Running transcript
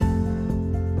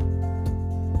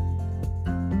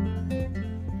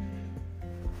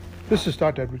This is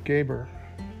Dr. Edward Gaber.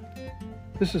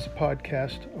 This is a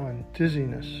podcast on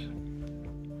dizziness.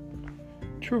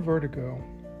 True vertigo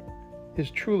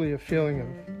is truly a feeling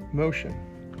of motion.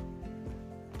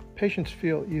 Patients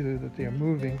feel either that they are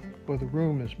moving or the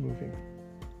room is moving.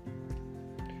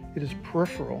 It is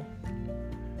peripheral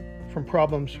from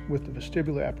problems with the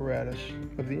vestibular apparatus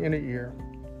of the inner ear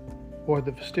or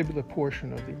the vestibular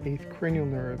portion of the 8th cranial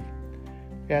nerve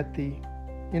at the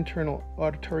internal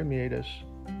auditory meatus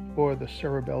or the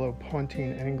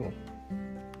cerebellopontine angle.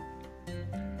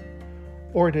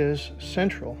 Or it is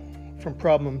central from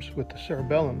problems with the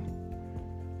cerebellum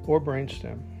or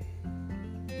brainstem.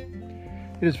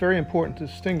 It is very important to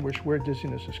distinguish where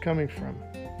dizziness is coming from.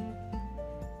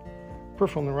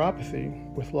 Peripheral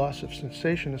neuropathy with loss of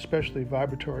sensation, especially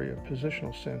vibratory or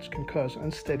positional sense, can cause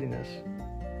unsteadiness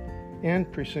and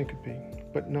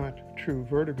presyncope, but not true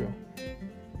vertigo.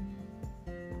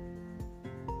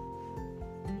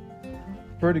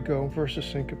 Vertigo versus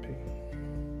syncope.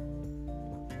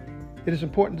 It is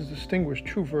important to distinguish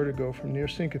true vertigo from near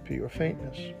syncope or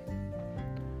faintness.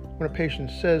 When a patient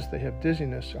says they have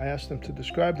dizziness, I ask them to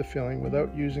describe the feeling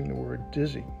without using the word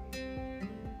dizzy.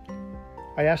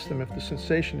 I ask them if the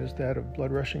sensation is that of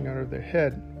blood rushing out of their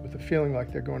head with a feeling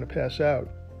like they're going to pass out,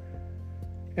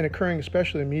 and occurring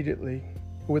especially immediately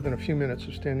or within a few minutes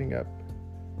of standing up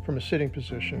from a sitting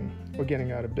position or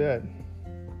getting out of bed.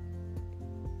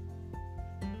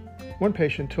 One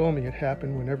patient told me it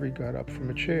happened whenever he got up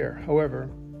from a chair. However,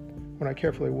 when I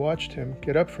carefully watched him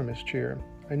get up from his chair,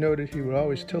 I noted he would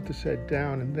always tilt his head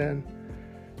down and then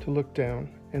to look down,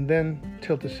 and then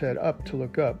tilt his head up to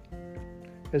look up,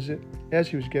 as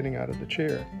he was getting out of the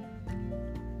chair.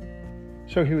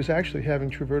 So he was actually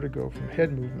having true vertigo from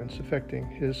head movements affecting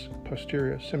his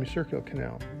posterior semicircular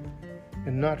canal,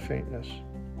 and not faintness.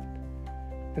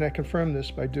 And I confirmed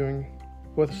this by doing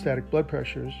orthostatic blood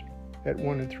pressures at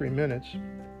 1 and 3 minutes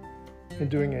and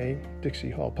doing a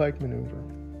Dixie-Hall-Pike maneuver.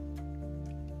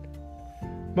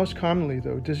 Most commonly,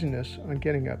 though, dizziness on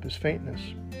getting up is faintness,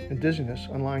 and dizziness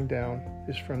on lying down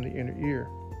is from the inner ear.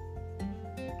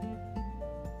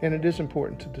 And it is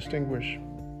important to distinguish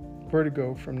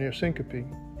vertigo from near syncope,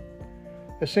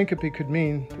 as syncope could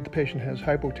mean that the patient has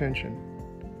hypotension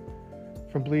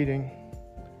from bleeding,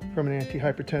 from an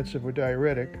antihypertensive or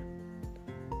diuretic,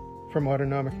 from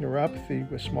autonomic neuropathy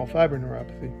with small fiber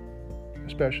neuropathy,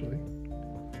 especially,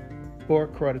 or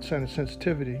carotid sinus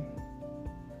sensitivity,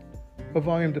 or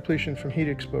volume depletion from heat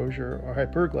exposure or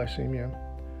hyperglycemia,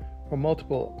 or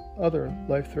multiple other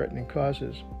life-threatening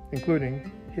causes, including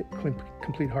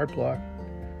complete heart block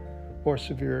or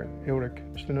severe aortic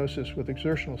stenosis with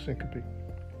exertional syncope.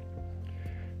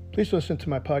 Please listen to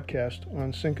my podcast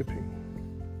on syncope.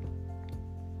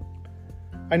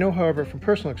 I know, however, from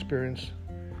personal experience,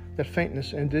 that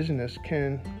faintness and dizziness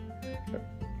can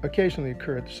occasionally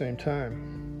occur at the same time.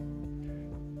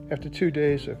 After 2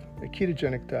 days of a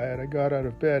ketogenic diet, I got out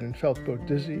of bed and felt both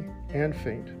dizzy and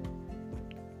faint.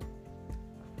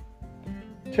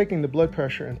 Taking the blood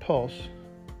pressure and pulse,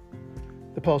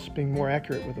 the pulse being more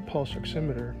accurate with a pulse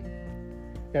oximeter,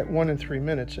 at 1 and 3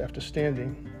 minutes after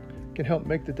standing can help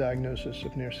make the diagnosis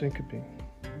of near syncope.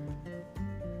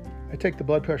 I take the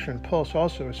blood pressure and pulse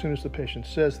also as soon as the patient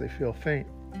says they feel faint.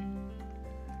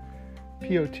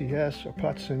 POTS, or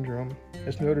POTS syndrome,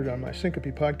 as noted on my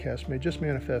syncope podcast, may just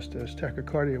manifest as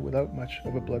tachycardia without much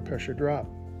of a blood pressure drop.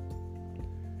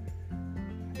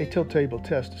 A tilt table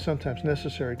test is sometimes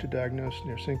necessary to diagnose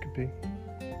near syncope.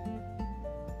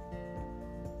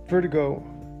 Vertigo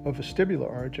of vestibular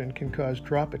origin can cause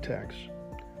drop attacks,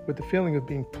 with the feeling of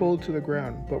being pulled to the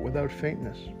ground but without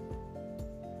faintness.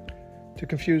 To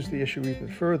confuse the issue even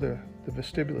further, the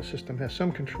vestibular system has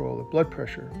some control of blood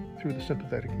pressure through the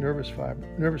sympathetic nervous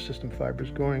system fibers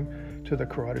going to the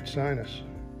carotid sinus.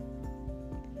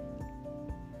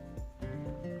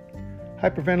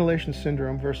 Hyperventilation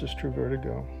syndrome versus true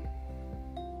vertigo.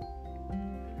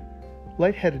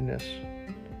 Lightheadedness,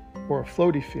 or a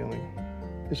floaty feeling,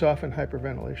 is often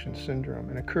hyperventilation syndrome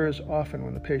and occurs often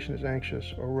when the patient is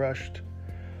anxious or rushed,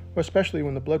 or especially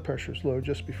when the blood pressure is low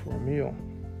just before a meal.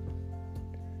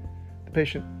 The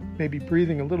patient may be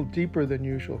breathing a little deeper than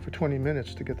usual for 20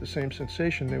 minutes to get the same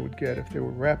sensation they would get if they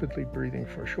were rapidly breathing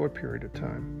for a short period of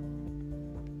time.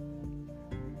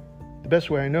 The best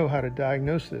way I know how to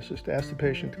diagnose this is to ask the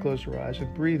patient to close their eyes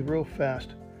and breathe real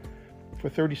fast for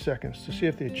 30 seconds to see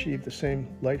if they achieve the same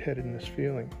lightheadedness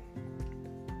feeling.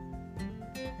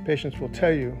 Patients will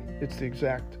tell you it's the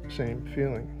exact same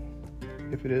feeling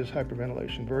if it is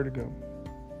hyperventilation vertigo.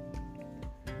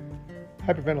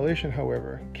 Hyperventilation,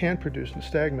 however, can produce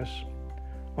nystagmus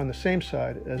on the same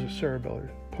side as a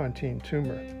cerebellopontine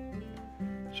tumor.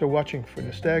 so watching for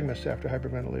nystagmus after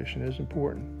hyperventilation is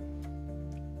important.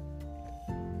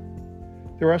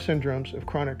 There are syndromes of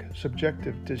chronic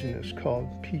subjective dizziness called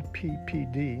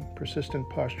PPPD, persistent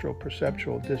postural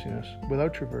perceptual dizziness,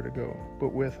 without true vertigo,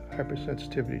 but with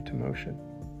hypersensitivity to motion.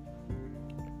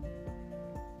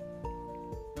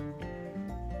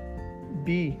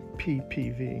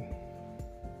 BPPV,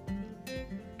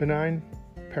 benign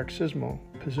paroxysmal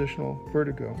positional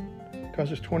vertigo,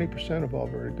 causes 20% of all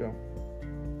vertigo.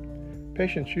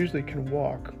 Patients usually can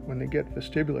walk when they get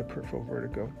vestibular peripheral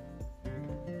vertigo.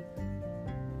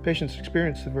 Patients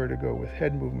experience the vertigo with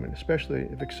head movement, especially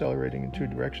if accelerating in two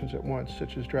directions at once,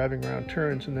 such as driving around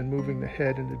turns and then moving the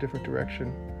head in a different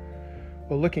direction,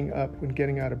 or looking up when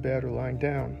getting out of bed or lying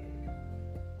down.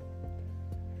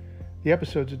 The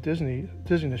episodes of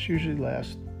dizziness usually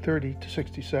last 30 to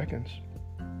 60 seconds.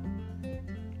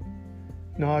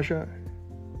 Nausea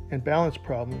and balance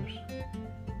problems,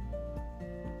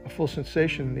 a full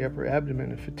sensation in the upper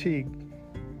abdomen, and fatigue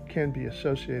can be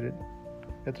associated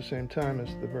at the same time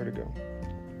as the vertigo.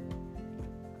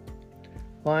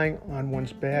 Lying on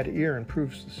one's bad ear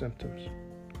improves the symptoms.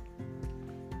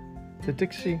 The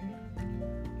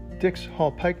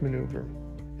Dix-Hall-Pike maneuver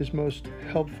is most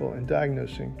helpful in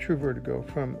diagnosing true vertigo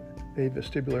from a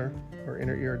vestibular or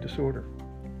inner ear disorder.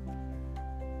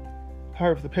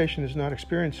 However, if the patient is not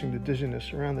experiencing the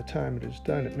dizziness around the time it is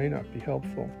done, it may not be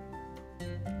helpful.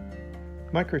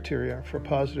 My criteria for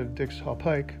positive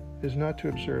Dix-Hall-Pike is not to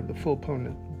observe the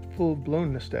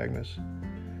full-blown nystagmus,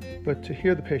 but to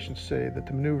hear the patient say that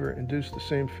the maneuver induced the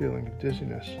same feeling of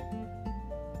dizziness.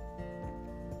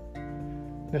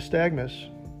 Nystagmus,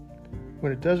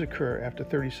 when it does occur after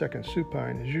 30 seconds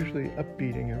supine, is usually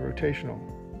upbeating and rotational,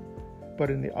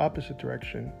 but in the opposite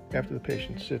direction after the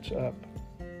patient sits up.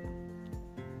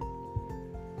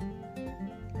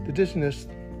 The dizziness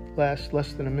lasts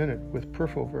less than a minute with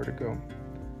peripheral vertigo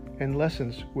and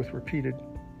lessens with repeated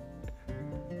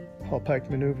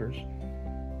Hall-Pike maneuvers.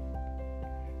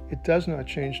 It does not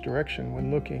change direction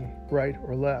when looking right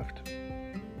or left.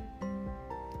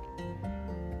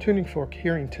 Tuning fork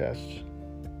hearing tests,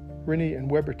 Rinne and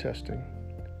Weber testing,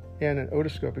 and an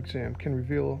otoscope exam can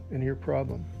reveal an ear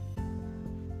problem.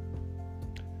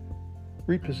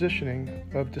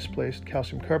 Repositioning of displaced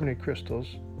calcium carbonate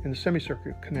crystals in the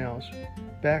semicircular canals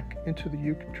back into the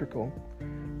utricle,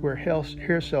 where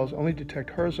hair cells only detect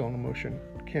horizontal motion,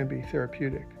 can be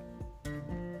therapeutic.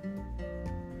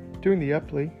 Doing the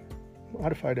Epley,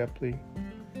 modified Epley,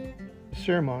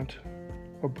 Sermont,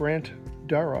 or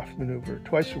Brandt-Daroff maneuver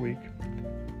twice a week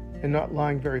and not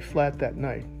lying very flat that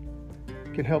night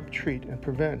can help treat and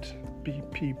prevent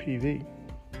BPPV.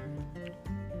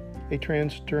 A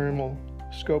transdermal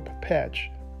scope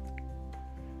patch,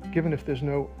 given if there's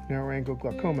no narrow-angle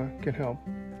glaucoma, can help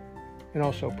and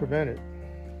also prevent it.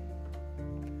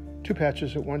 2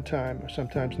 patches at one time are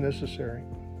sometimes necessary.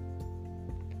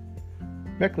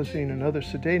 Meclizine and other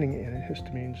sedating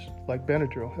antihistamines like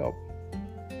Benadryl help.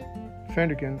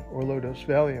 Phenergan or low-dose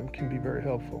Valium can be very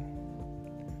helpful.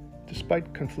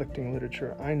 Despite conflicting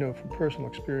literature, I know from personal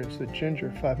experience that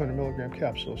ginger 500 milligram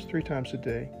capsules 3 times a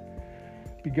day,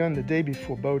 begun the day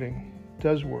before boating,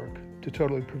 does work to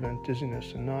totally prevent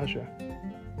dizziness and nausea.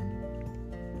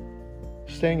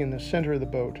 Staying in the center of the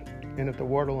boat and at the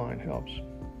waterline helps.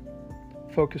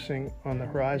 Focusing on the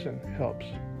horizon helps.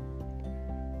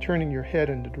 Turning your head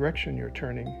in the direction you're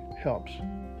turning helps.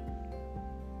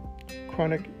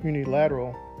 Chronic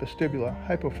unilateral vestibular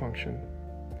hypofunction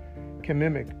can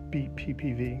mimic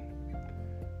BPPV,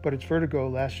 but its vertigo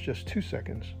lasts just 2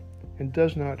 seconds and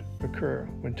does not occur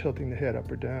when tilting the head up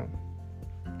or down.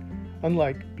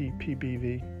 Unlike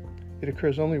BPPV, it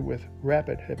occurs only with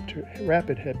rapid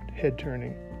head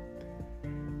turning.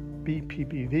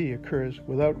 BPPV occurs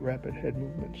without rapid head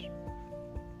movements.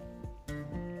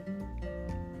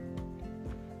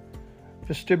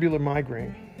 Vestibular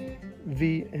migraine,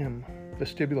 VM,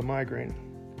 vestibular migraine,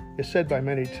 is said by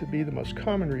many to be the most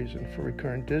common reason for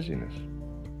recurrent dizziness.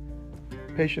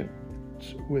 Patients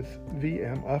with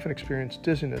VM often experience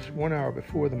dizziness 1 hour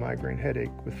before the migraine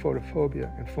headache with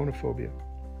photophobia and phonophobia.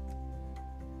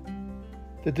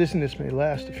 The dizziness may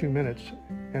last a few minutes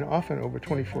and often over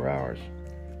 24 hours,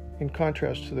 in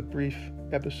contrast to the brief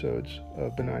episodes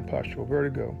of benign postural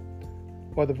vertigo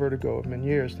or the vertigo of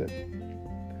Meniere's that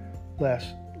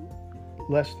last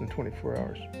less than 24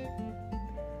 hours.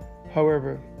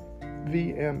 However,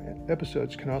 VM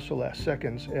episodes can also last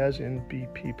seconds, as in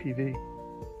BPPV.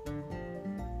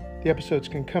 The episodes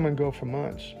can come and go for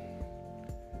months.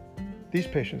 These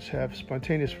patients have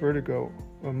spontaneous vertigo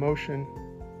or motion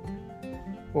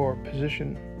or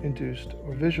position-induced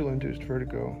or visual-induced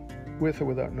vertigo with or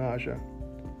without nausea,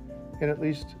 and at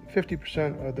least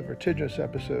 50% of the vertiginous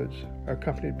episodes are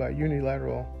accompanied by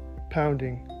unilateral,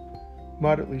 pounding,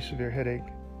 moderately severe headache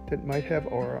that might have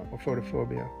aura or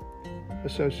photophobia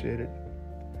associated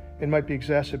and might be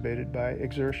exacerbated by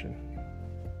exertion.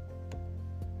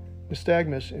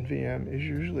 Nystagmus in VM is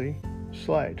usually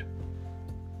slight.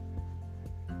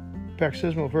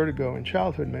 Paroxysmal vertigo in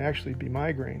childhood may actually be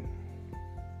migraine.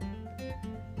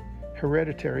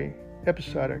 Hereditary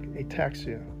episodic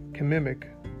ataxia can mimic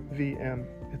VM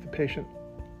if the patient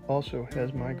also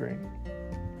has migraine.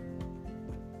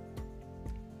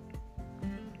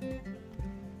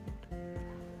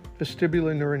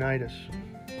 Vestibular neuronitis.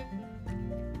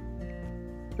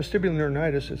 Vestibular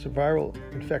neuronitis is a viral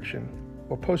infection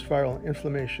or post-viral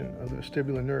inflammation of the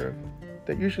vestibular nerve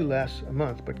that usually lasts a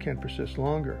month but can persist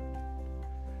longer.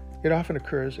 It often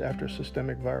occurs after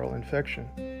systemic viral infection.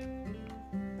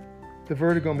 The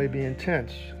vertigo may be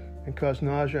intense and cause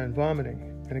nausea and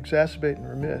vomiting and exacerbate and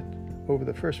remit over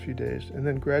the first few days and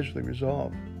then gradually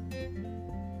resolve.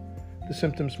 The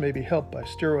symptoms may be helped by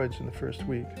steroids in the first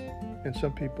week, and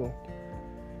some people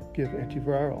give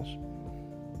antivirals.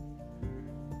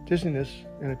 Dizziness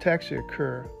and ataxia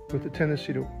occur with a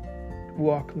tendency to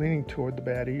walk leaning toward the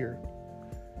bad ear,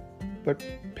 but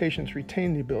patients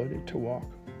retain the ability to walk.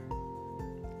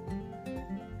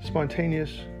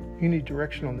 Spontaneous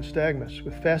unidirectional nystagmus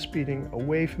with fast beating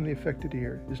away from the affected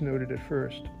ear is noted at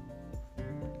first.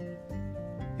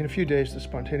 In a few days, the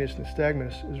spontaneous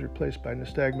nystagmus is replaced by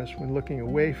nystagmus when looking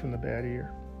away from the bad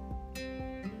ear.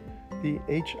 The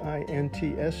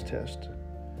HINTS test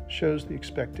shows the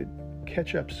expected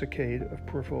catch-up saccade of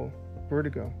peripheral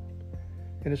vertigo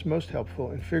and is most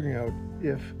helpful in figuring out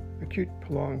if acute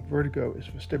prolonged vertigo is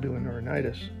vestibular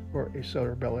neuronitis or a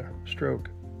cerebellar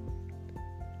stroke.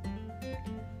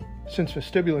 Since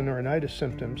vestibular neuronitis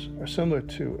symptoms are similar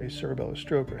to a cerebellar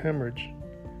stroke or hemorrhage,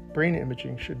 brain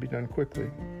imaging should be done quickly.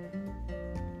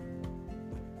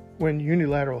 When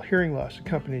unilateral hearing loss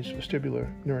accompanies vestibular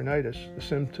neuronitis,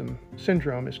 the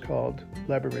syndrome is called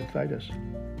labyrinthitis.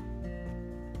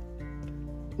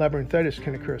 Labyrinthitis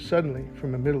can occur suddenly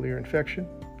from a middle ear infection,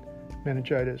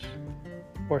 meningitis,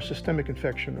 or systemic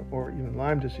infection, or even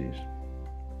Lyme disease.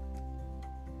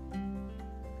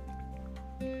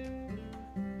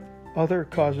 Other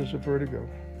causes of vertigo.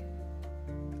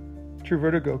 True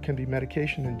vertigo can be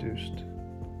medication-induced.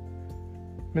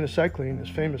 Minocycline is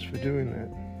famous for doing that.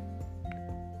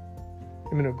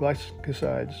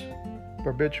 Aminoglycosides,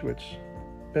 barbiturates,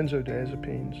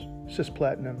 benzodiazepines,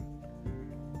 cisplatin,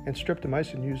 and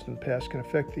streptomycin used in the past can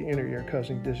affect the inner ear,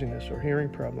 causing dizziness or hearing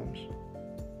problems.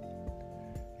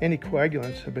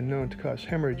 Anticoagulants have been known to cause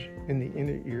hemorrhage in the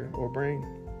inner ear or brain.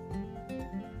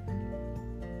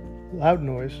 Loud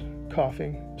noise,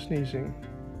 coughing, sneezing,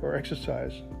 or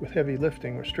exercise with heavy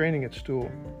lifting or straining at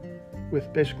stool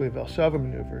with basically a Valsalva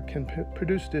maneuver can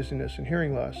produce dizziness and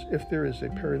hearing loss if there is a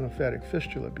perilymphatic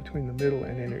fistula between the middle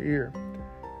and inner ear,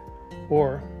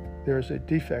 or there is a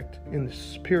defect in the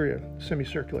superior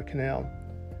semicircular canal,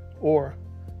 or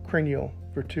cranial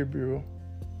vertebral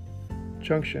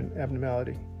junction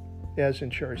abnormality, as in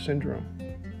Chiari syndrome.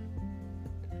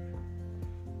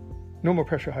 Normal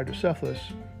pressure hydrocephalus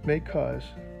may cause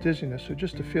dizziness or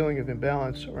just a feeling of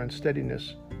imbalance or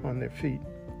unsteadiness on their feet,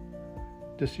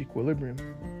 disequilibrium,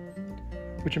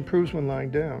 which improves when lying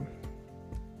down.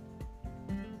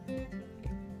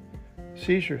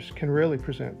 Seizures can rarely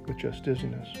present with just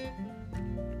dizziness.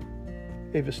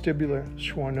 A vestibular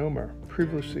schwannoma,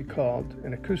 previously called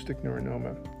an acoustic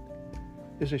neuronoma,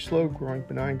 is a slow-growing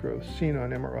benign growth seen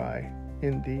on MRI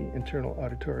in the internal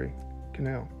auditory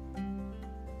canal.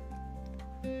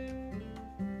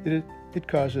 It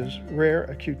causes rare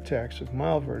acute attacks of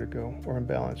mild vertigo or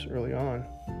imbalance early on,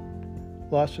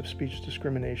 loss of speech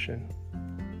discrimination,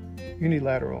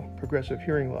 unilateral progressive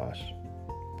hearing loss,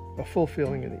 a full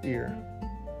feeling in the ear,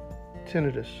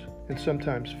 tinnitus, and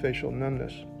sometimes facial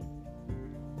numbness.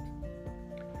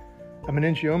 A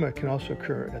meningioma can also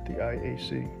occur at the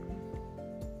IAC.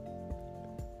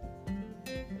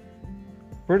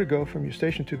 Vertigo from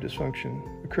eustachian tube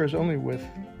dysfunction occurs only with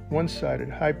one-sided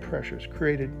high pressures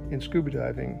created in scuba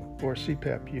diving or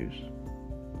CPAP use.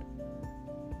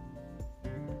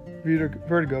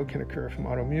 Vertigo can occur from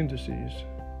autoimmune disease,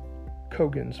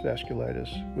 Cogan's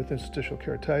vasculitis with interstitial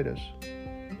keratitis,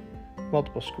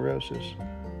 multiple sclerosis,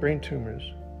 brain tumors,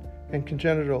 and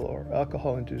congenital or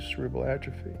alcohol-induced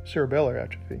cerebellar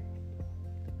atrophy.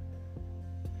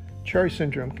 Chiari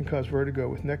syndrome can cause vertigo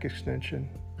with neck extension,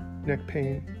 neck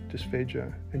pain,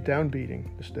 dysphagia, and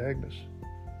downbeating, nystagmus.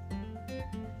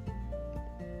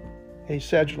 A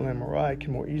sagittal MRI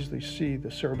can more easily see the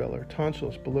cerebellar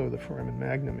tonsils below the foramen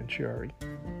magnum in Chiari.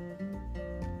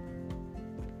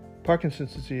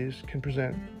 Parkinson's disease can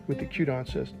present with acute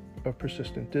onset of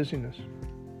persistent dizziness.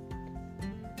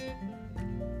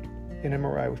 An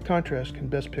MRI with contrast can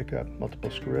best pick up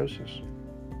multiple sclerosis.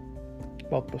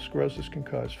 Multiple sclerosis can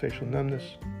cause facial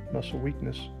numbness, muscle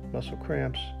weakness, muscle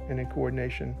cramps, and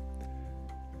incoordination,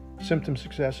 symptoms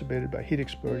exacerbated by heat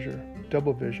exposure,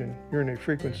 double vision, urinary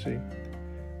frequency,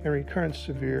 and recurrent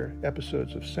severe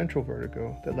episodes of central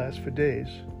vertigo that last for days.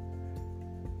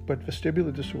 But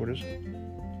vestibular disorders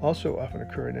also often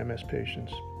occur in MS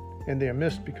patients, and they are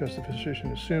missed because the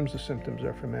physician assumes the symptoms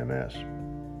are from MS.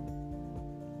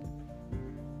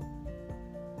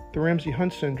 The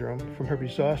Ramsay-Hunt syndrome from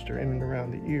herpes zoster in and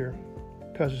around the ear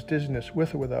causes dizziness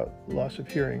with or without loss of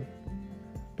hearing,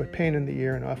 but pain in the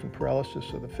ear and often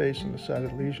paralysis of the face and the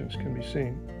sided lesions can be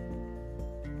seen.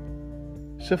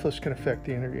 Syphilis can affect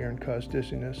the inner ear and cause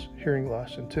dizziness, hearing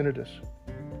loss, and tinnitus.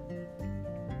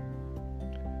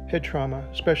 Head trauma,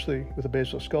 especially with a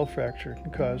basal skull fracture,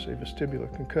 can cause a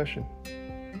vestibular concussion.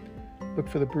 Look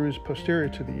for the bruise posterior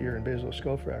to the ear in basal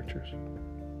skull fractures.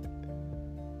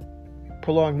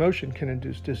 Prolonged motion can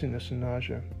induce dizziness and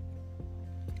nausea.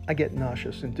 I get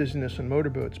nauseous and dizziness on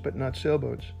motorboats, but not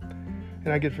sailboats,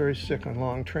 and I get very sick on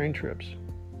long train trips.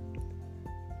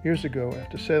 Years ago,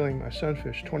 after sailing my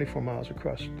sunfish 24 miles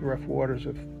across the rough waters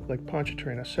of Lake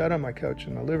Pontchartrain, I sat on my couch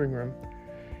in my living room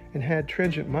and had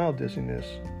transient mild dizziness,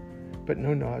 but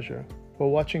no nausea,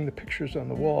 while watching the pictures on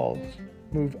the walls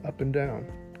move up and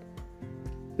down.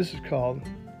 This is called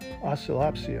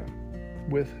oscillopsia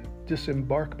with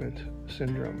disembarkment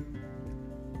syndrome.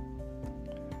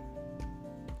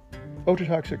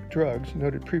 Ototoxic drugs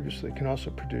noted previously can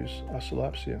also produce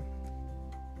oscillopsia.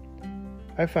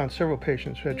 I found several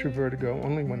patients who had true vertigo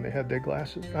only when they had their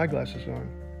eyeglasses on.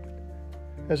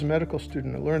 As a medical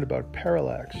student, I learned about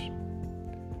parallax.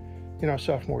 In our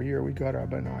sophomore year, we got our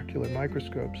binocular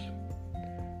microscopes.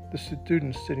 The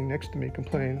student sitting next to me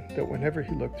complained that whenever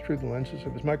he looked through the lenses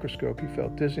of his microscope, he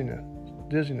felt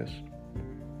dizziness.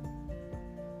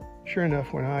 Sure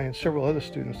enough, when I and several other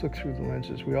students looked through the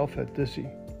lenses, we all felt dizzy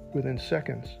within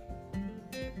seconds.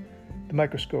 The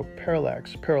microscope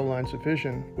parallax, parallel lines of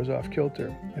vision, was off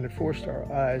kilter, and it forced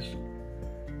our eyes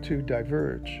to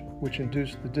diverge, which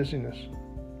induced the dizziness.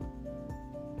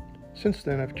 Since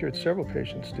then, I've cured several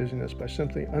patients' dizziness by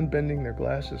simply unbending their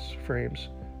glasses frames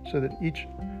so that each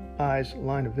eye's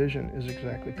line of vision is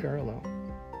exactly parallel.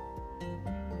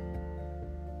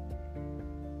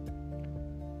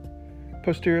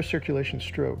 Posterior circulation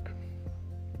stroke.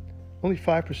 Only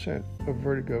 5% of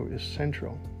vertigo is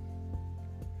central,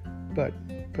 but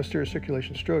posterior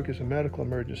circulation stroke is a medical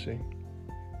emergency,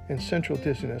 and central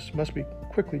dizziness must be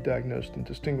quickly diagnosed and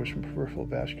distinguished from peripheral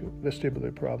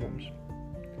vestibular problems.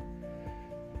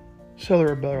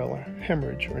 Cerebellar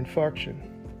hemorrhage or infarction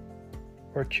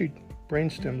or acute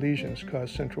brainstem lesions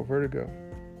cause central vertigo.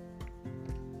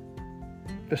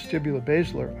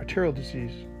 Vestibular-basilar arterial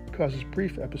disease causes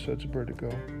brief episodes of vertigo,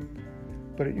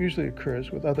 but it usually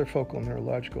occurs with other focal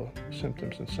neurological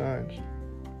symptoms and signs.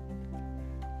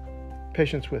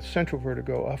 Patients with central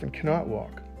vertigo often cannot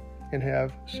walk and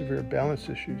have severe balance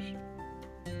issues.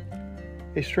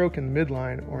 A stroke in the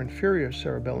midline or inferior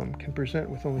cerebellum can present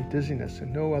with only dizziness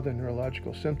and no other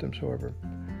neurological symptoms, however,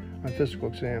 on physical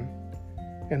exam,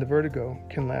 and the vertigo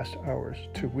can last hours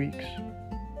to weeks.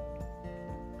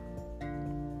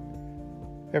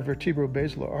 A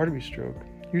vertebro-basilar artery stroke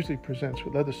usually presents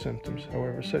with other symptoms,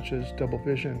 however, such as double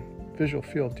vision, visual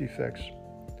field defects,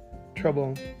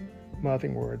 trouble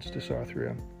mouthing words,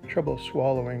 dysarthria, trouble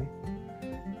swallowing,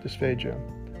 dysphagia,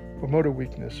 or motor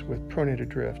weakness with pronated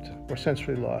drift or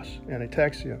sensory loss and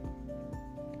ataxia.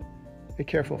 A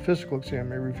careful physical exam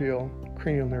may reveal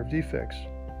cranial nerve defects,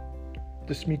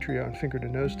 dysmetria on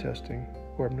finger-to-nose testing,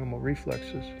 or abnormal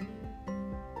reflexes.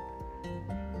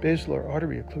 Basilar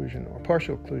artery occlusion or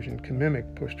partial occlusion can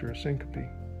mimic posterior syncope.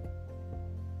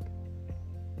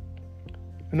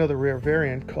 Another rare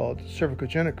variant called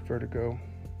cervicogenic vertigo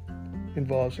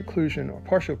involves occlusion or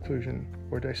partial occlusion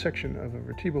or dissection of a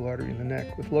vertebral artery in the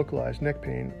neck with localized neck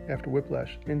pain after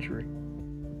whiplash injury.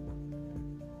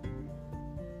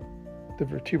 The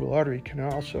vertebral artery can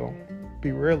also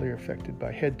be rarely affected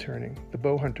by head turning, the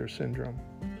Bowhunter syndrome.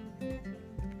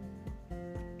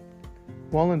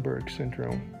 Wallenberg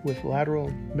syndrome with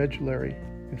lateral medullary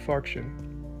infarction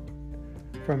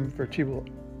from vertebral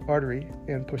artery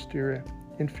and posterior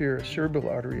inferior cerebellar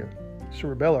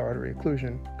artery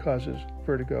occlusion causes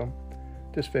vertigo,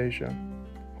 dysphagia,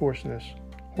 hoarseness,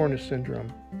 Horner's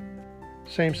syndrome,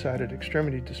 same-sided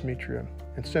extremity dysmetria,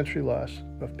 and sensory loss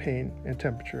of pain and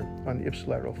temperature on the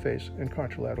ipsilateral face and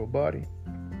contralateral body.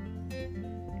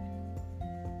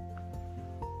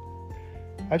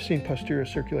 I've seen posterior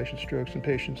circulation strokes in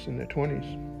patients in their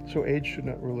 20s, so age should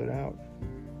not rule it out.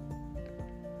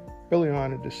 Early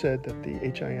on, it is said that the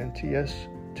HINTS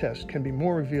test can be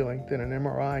more revealing than an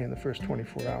MRI in the first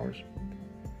 24 hours,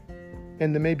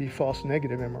 and there may be false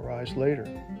negative MRIs later.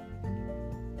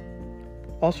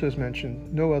 Also, as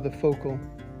mentioned, no other focal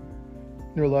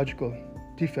neurological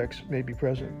defects may be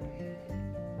present.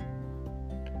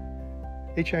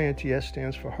 HINTS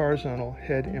stands for Horizontal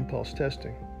Head Impulse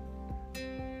Testing.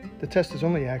 The test is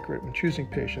only accurate when choosing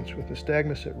patients with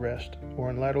nystagmus at rest or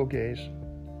on lateral gaze,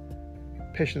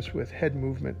 patients with head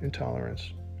movement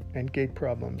intolerance and gait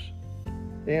problems,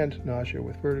 and nausea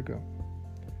with vertigo.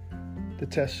 The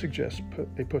test suggests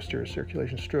a posterior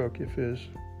circulation stroke if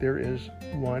there is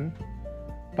 1.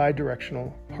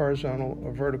 Bidirectional, horizontal,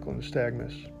 or vertical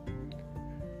nystagmus,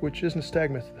 which is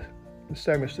nystagmus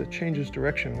that changes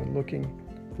direction when looking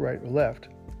right or left.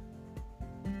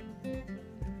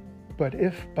 But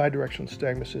if bidirectional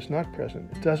nystagmus is not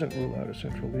present, it doesn't rule out a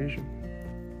central lesion.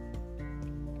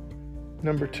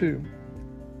 Number 2,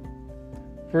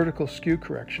 vertical skew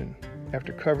correction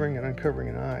after covering and uncovering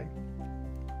an eye.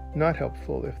 Not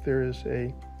helpful if there is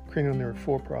a cranial nerve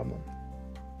 4 problem.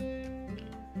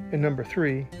 And number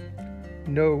 3,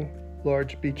 no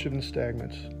large beach of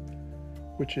nystagmus,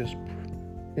 which is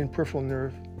in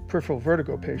peripheral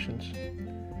vertigo patients,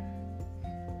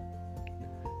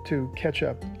 to catch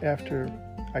up after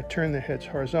I turn their heads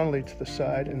horizontally to the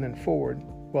side and then forward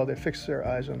while they fix their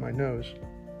eyes on my nose.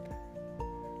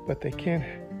 But they can't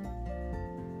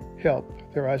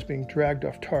help their eyes being dragged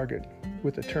off target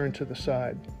with a turn to the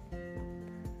side.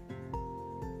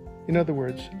 In other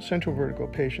words, central vertigo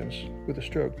patients with a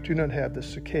stroke do not have the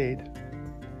saccade,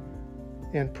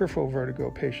 and peripheral vertigo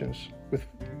patients with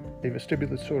a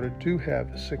vestibular disorder do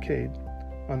have the saccade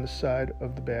on the side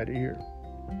of the bad ear.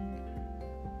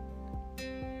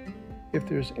 If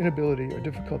there's inability or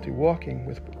difficulty walking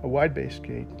with a wide-based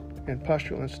gait and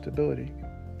postural instability,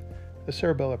 a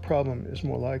cerebellar problem is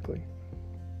more likely.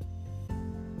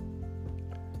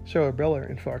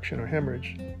 Cerebellar infarction or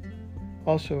hemorrhage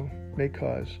also may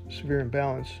cause severe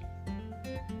imbalance,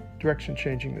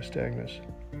 direction-changing nystagmus,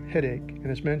 headache,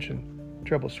 and as mentioned,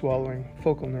 trouble swallowing,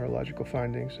 focal neurological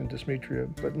findings, and dysmetria,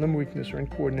 but limb weakness or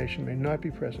incoordination may not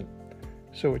be present,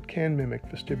 so it can mimic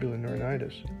vestibular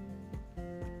neuritis.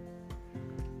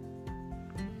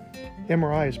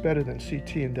 MRI is better than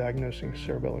CT in diagnosing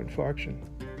cerebellar infarction,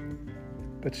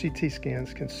 but CT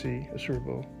scans can see a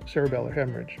cerebellar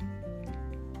hemorrhage.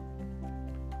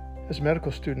 As a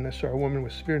medical student, I saw a woman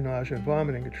with severe nausea and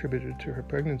vomiting attributed to her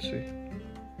pregnancy.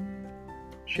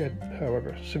 She had,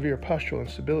 however, severe postural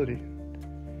instability,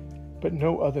 but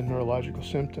no other neurological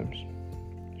symptoms.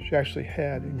 She actually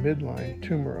had a midline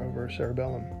tumor of her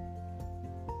cerebellum.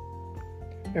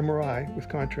 MRI with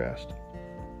contrast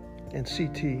and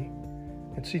CT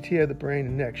of the brain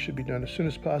and neck should be done as soon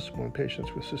as possible in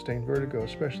patients with sustained vertigo,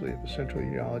 especially if a central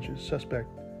etiology is suspect,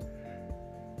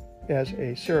 as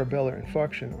a cerebellar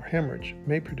infarction or hemorrhage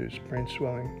may produce brain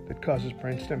swelling that causes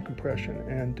brainstem compression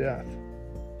and death.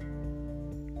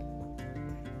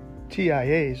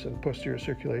 TIAs of the posterior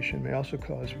circulation may also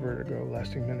cause vertigo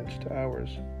lasting minutes to hours.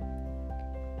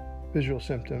 Visual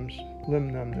symptoms,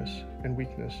 limb numbness and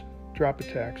weakness, drop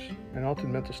attacks, and altered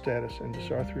mental status and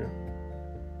dysarthria.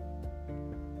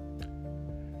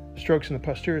 Strokes in the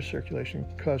posterior circulation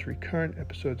can cause recurrent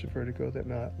episodes of vertigo that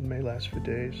may last for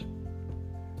days.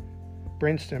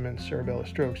 Brainstem and cerebellar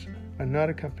strokes are not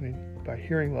accompanied by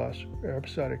hearing loss or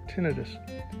episodic tinnitus,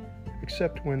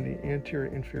 except when the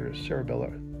anterior inferior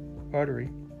cerebellar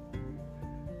artery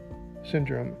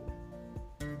syndrome,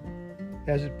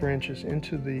 as it branches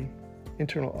into the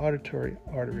internal auditory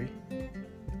artery,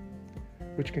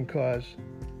 which can cause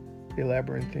a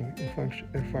labyrinthine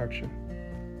infarction.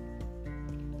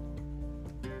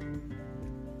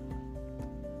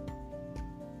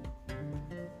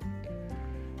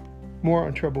 More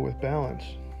on trouble with balance.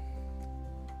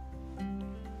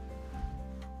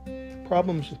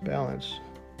 Problems with balance,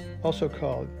 also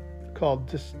called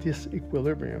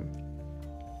disequilibrium,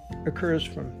 occurs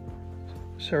from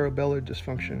cerebellar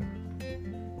dysfunction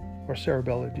or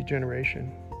cerebellar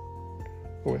degeneration,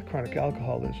 or with chronic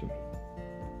alcoholism.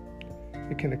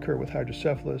 It can occur with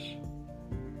hydrocephalus,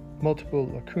 multiple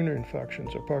lacunar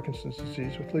infarctions or Parkinson's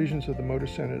disease with lesions of the motor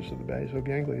centers of the basal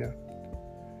ganglia,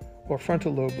 or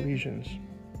frontal lobe lesions,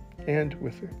 and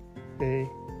with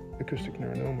acoustic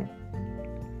neuronoma.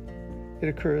 It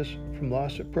occurs from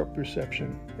loss of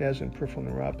proprioception, as in peripheral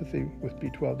neuropathy with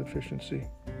B12 deficiency,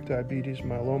 diabetes,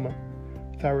 myeloma,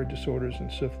 thyroid disorders,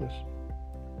 and syphilis.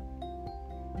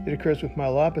 It occurs with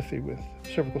myelopathy with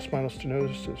cervical spinal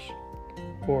stenosis,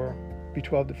 or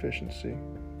B12 deficiency,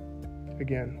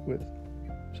 again with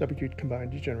subacute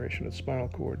combined degeneration of the spinal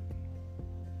cord.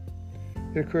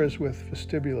 It occurs with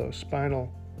vestibulospinal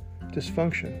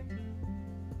dysfunction.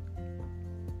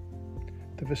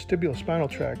 The vestibulospinal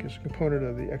tract is a component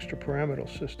of the extrapyramidal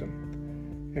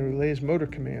system and relays motor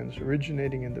commands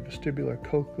originating in the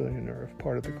vestibulocochlear nerve,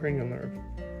 part of the cranial nerve,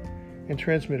 and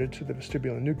transmitted to the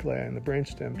vestibular nuclei in the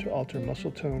brainstem to alter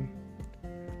muscle tone,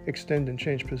 extend and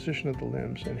change position of the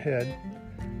limbs and head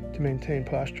to maintain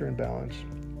posture and balance,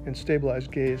 and stabilize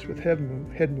gaze with head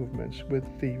movements with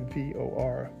the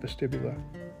VOR,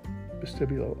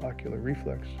 vestibulo-ocular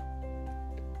reflex.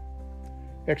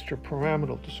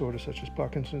 Extrapyramidal disorders such as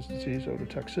Parkinson's disease,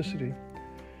 ototoxicity,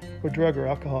 or drug or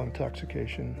alcohol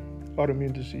intoxication,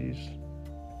 autoimmune disease,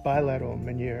 bilateral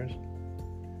Meniere's,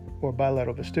 or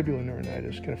bilateral vestibular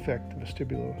neuritis can affect the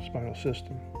vestibulospinal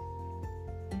system.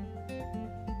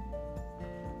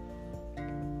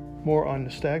 More on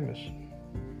nystagmus.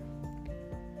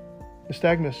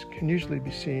 Nystagmus can usually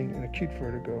be seen in acute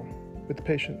vertigo, with the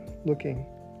patient looking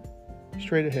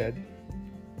straight ahead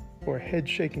or head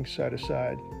shaking side to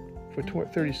side for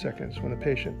 30 seconds when the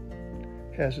patient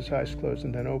has his eyes closed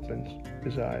and then opens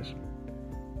his eyes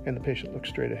and the patient looks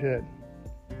straight ahead.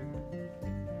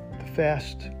 The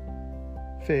fast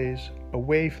phase is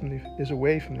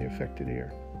away from the affected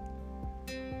ear.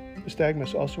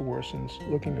 Nystagmus also worsens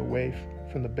looking away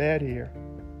from the bad ear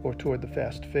or toward the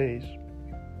fast phase.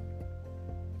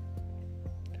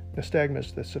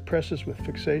 Nystagmus that suppresses with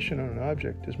fixation on an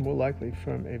object is more likely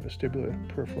from a vestibular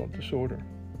peripheral disorder.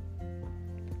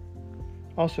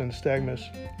 Also, nystagmus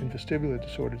in vestibular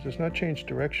disorder does not change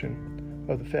direction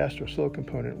of the fast or slow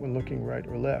component when looking right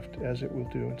or left, as it will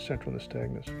do in central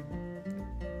nystagmus.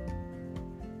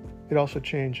 It also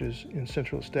changes in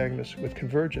central nystagmus with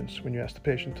convergence when you ask the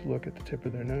patient to look at the tip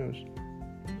of their nose.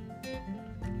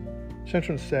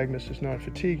 Central nystagmus is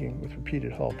non-fatiguing with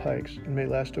repeated Hall pikes and may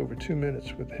last over 2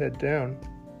 minutes with the head down.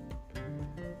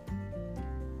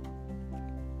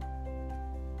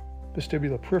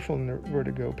 Vestibular peripheral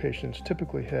vertigo patients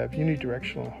typically have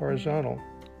unidirectional horizontal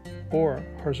or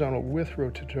horizontal with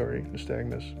rotatory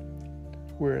nystagmus,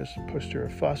 whereas posterior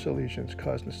fossa lesions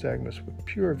cause nystagmus with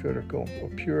pure vertical or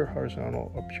pure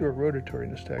horizontal or pure rotatory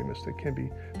nystagmus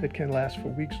that can last for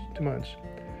weeks to months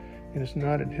and is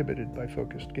not inhibited by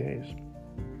focused gaze.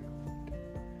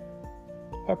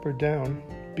 Up or down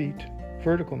beat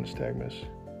vertical nystagmus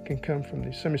can come from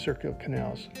the semicircular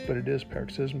canals, but it is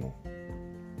paroxysmal.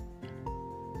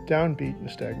 Downbeat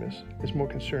nystagmus is more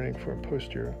concerning for a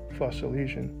posterior fossa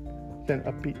lesion than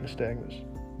upbeat nystagmus.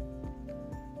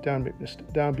 Downbeat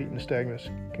nystagmus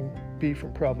can be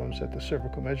from problems at the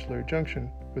cervical medullary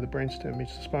junction where the brainstem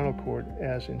meets the spinal cord,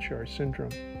 as in Chiari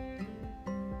syndrome.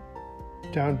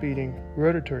 Downbeating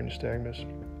rotatory nystagmus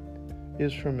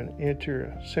is from an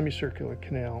anterior semicircular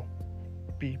canal,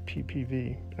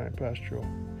 BPPV, benign postural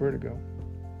vertigo.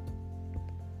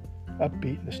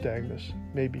 Upbeat nystagmus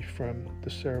may be from the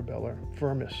cerebellar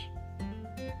vermis.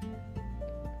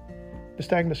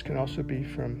 Nystagmus can also be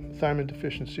from thiamine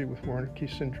deficiency with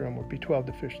Wernicke syndrome or B12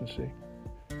 deficiency,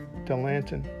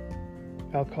 Delanton,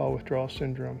 alcohol withdrawal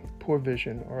syndrome, poor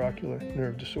vision or ocular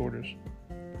nerve disorders,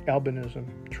 albinism,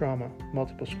 trauma,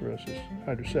 multiple sclerosis,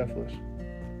 hydrocephalus.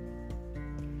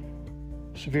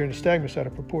 Severe nystagmus out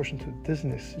of proportion to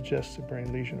dizziness suggests a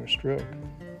brain lesion or stroke.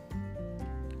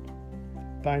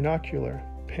 Binocular,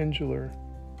 pendular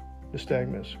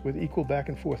nystagmus with equal back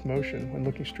and forth motion when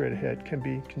looking straight ahead can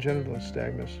be congenital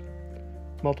nystagmus,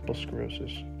 multiple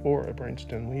sclerosis, or a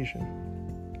brainstem lesion.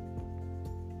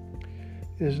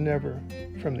 It is never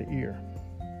from the ear.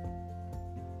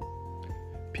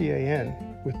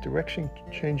 PAN with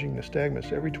direction-changing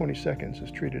nystagmus every 20 seconds is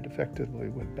treated effectively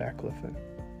with baclofen.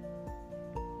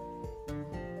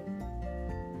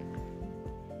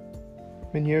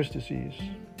 Meniere's disease.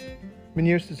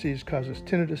 Meniere's disease causes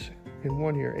tinnitus in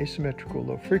one ear, asymmetrical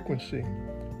low frequency,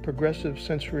 progressive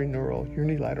sensory neural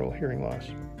unilateral hearing loss,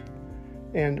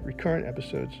 and recurrent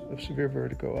episodes of severe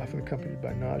vertigo, often accompanied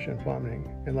by nausea and vomiting,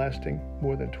 and lasting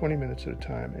more than 20 minutes at a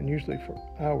time, and usually for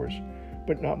hours,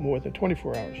 but not more than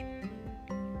 24 hours.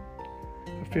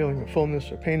 A feeling of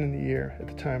fullness or pain in the ear at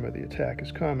the time of the attack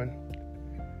is common,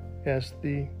 as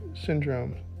the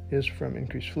syndrome is from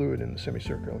increased fluid in the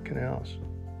semicircular canals.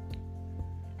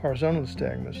 Horizontal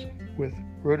nystagmus with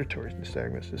rotatory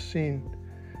nystagmus is seen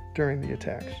during the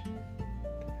attacks.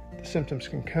 The symptoms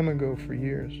can come and go for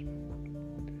years.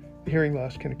 The hearing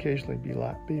loss can occasionally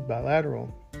be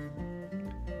bilateral.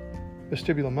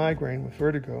 Vestibular migraine with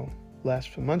vertigo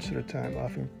lasts for months at a time,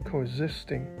 often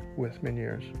coexisting with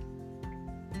Meniere's.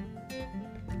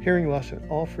 Hearing loss at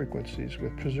all frequencies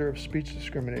with preserved speech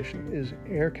discrimination is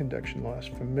air conduction loss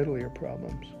from middle ear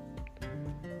problems.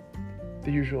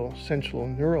 The usual sensory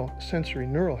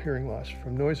neural hearing loss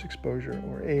from noise exposure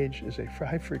or age is a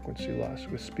high-frequency loss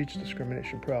with speech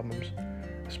discrimination problems,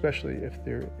 especially if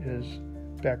there is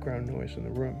background noise in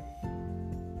the room.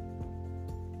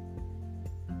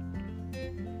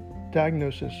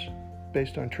 Diagnosis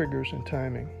based on triggers and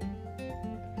timing.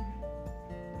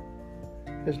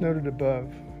 As noted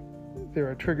above, there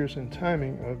are triggers and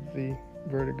timing of the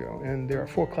vertigo, and there are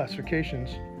 4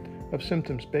 classifications of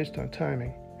symptoms based on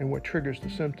timing and what triggers the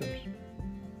symptoms.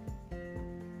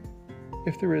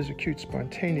 If there is acute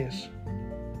spontaneous,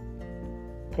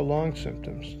 prolonged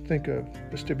symptoms, think of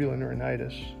vestibular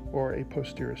neuritis or a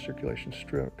posterior circulation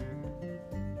stroke.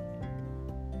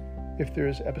 If there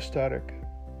is episodic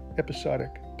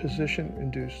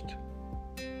position-induced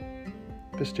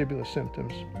vestibular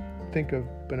symptoms, think of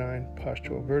benign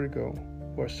postural vertigo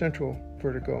or central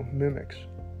vertigo mimics.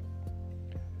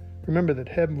 Remember that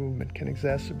head movement can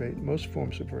exacerbate most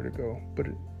forms of vertigo, but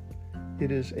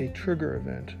it is a trigger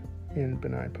event in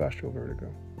benign postural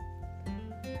vertigo.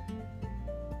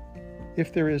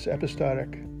 If there is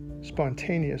episodic,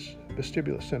 spontaneous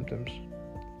vestibular symptoms,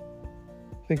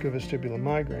 think of vestibular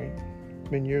migraine,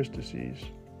 Meniere's disease,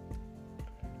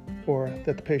 or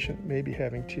that the patient may be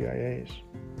having TIAs.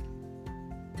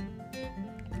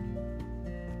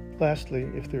 Lastly,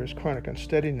 if there is chronic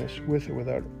unsteadiness with or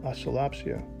without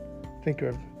oscillopsia, think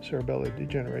of cerebellar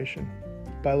degeneration,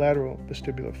 bilateral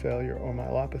vestibular failure, or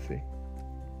myelopathy.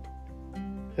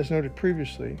 As noted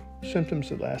previously, symptoms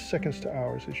that last seconds to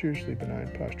hours is usually benign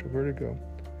postural vertigo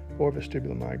or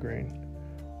vestibular migraine,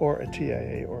 or a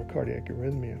TIA or a cardiac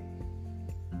arrhythmia.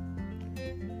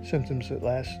 Symptoms that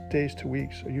last days to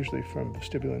weeks are usually from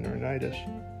vestibular neuritis,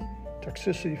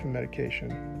 toxicity from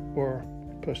medication, or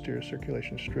posterior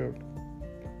circulation stroke.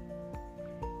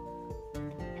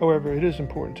 However, it is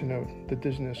important to note that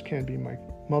dizziness can be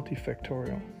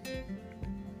multifactorial.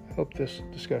 I hope this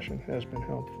discussion has been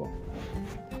helpful.